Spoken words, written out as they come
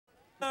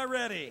Are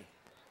ready.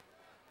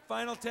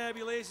 Final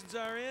tabulations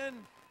are in.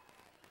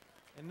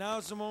 And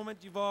now's the moment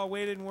you've all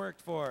waited and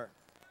worked for.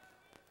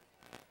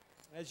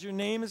 As your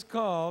name is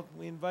called,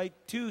 we invite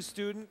 2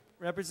 student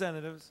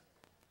representatives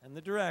and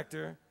the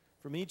director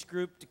from each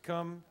group to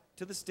come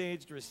to the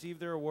stage to receive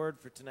their award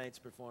for tonight's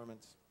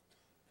performance.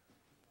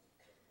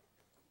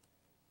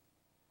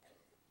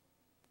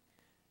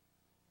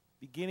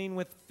 Beginning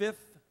with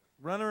 5th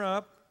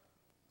runner-up,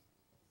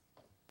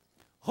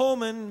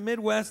 Holman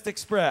Midwest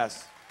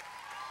Express.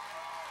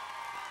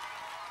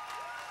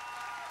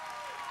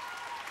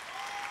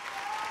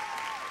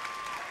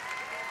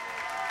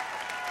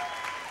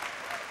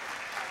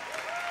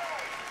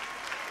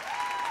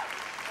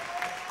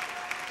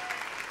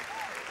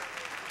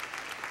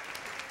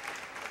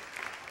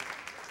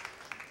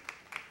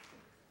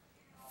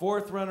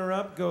 Fourth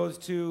runner-up goes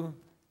to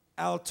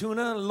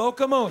Altoona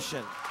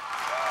Locomotion.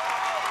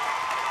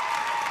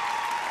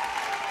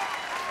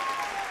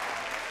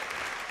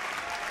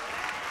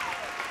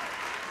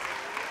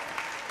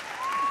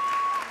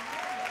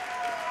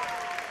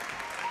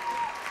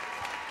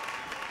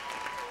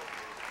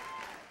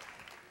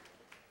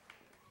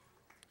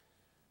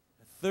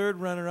 The third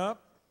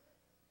runner-up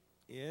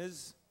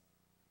is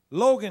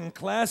Logan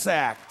Class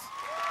Act.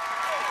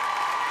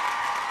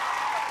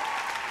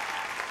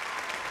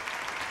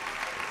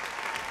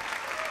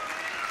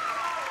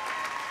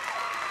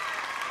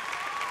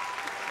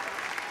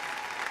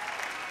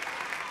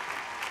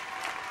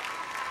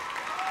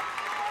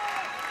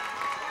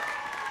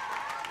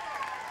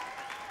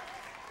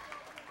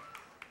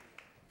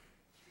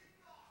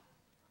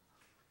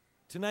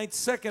 Tonight's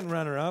second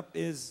runner-up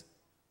is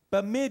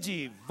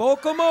Bemidji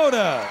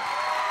Vocomotive.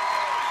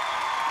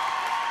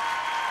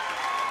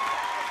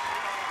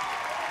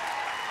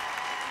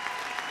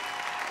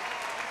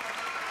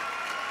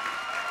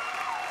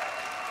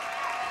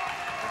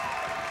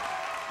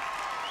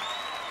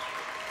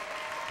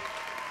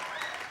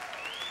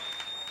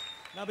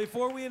 Now,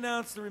 before we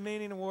announce the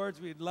remaining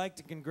awards, we'd like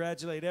to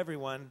congratulate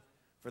everyone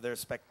for their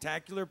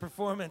spectacular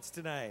performance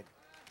tonight.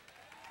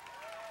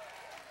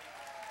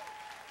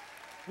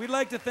 We'd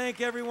like to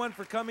thank everyone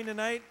for coming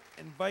tonight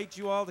and invite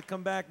you all to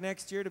come back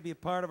next year to be a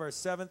part of our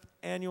 7th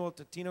annual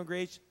Totino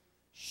Grace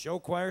Show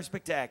Choir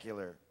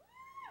Spectacular.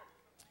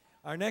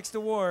 Our next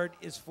award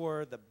is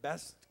for the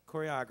best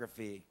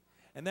choreography,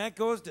 and that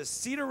goes to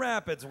Cedar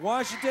Rapids,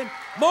 Washington,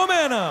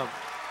 Momentum.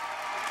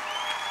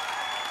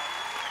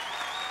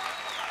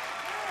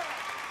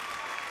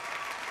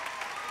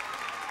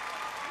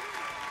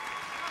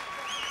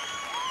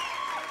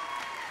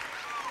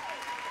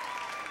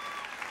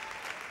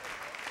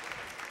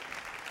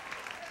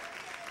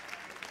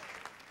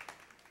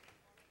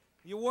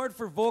 The award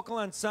for vocal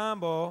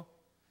ensemble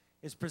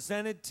is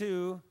presented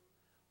to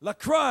La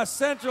Crosse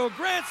Central,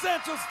 Grand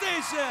Central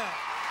Station.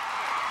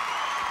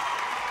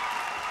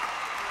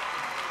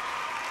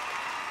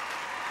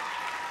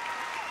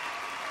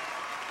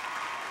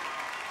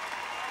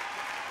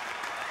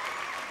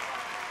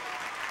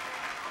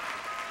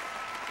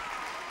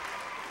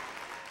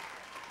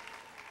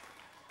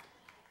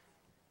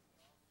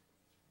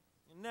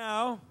 And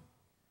now,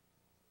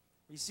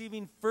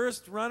 receiving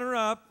first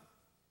runner-up,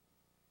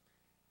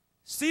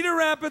 Cedar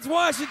Rapids,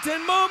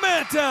 Washington,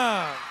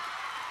 Momentum.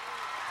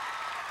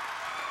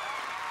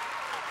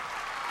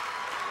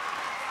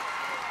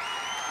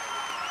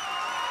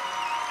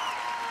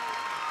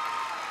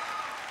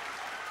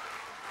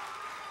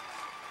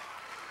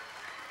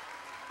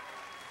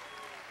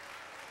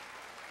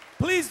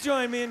 Please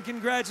join me in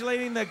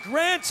congratulating the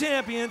grand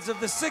champions of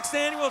the 6th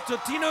annual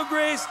Totino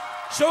Grace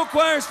Show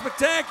Choir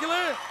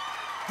Spectacular,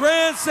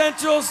 Grand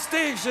Central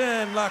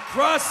Station, La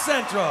Crosse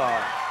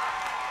Central.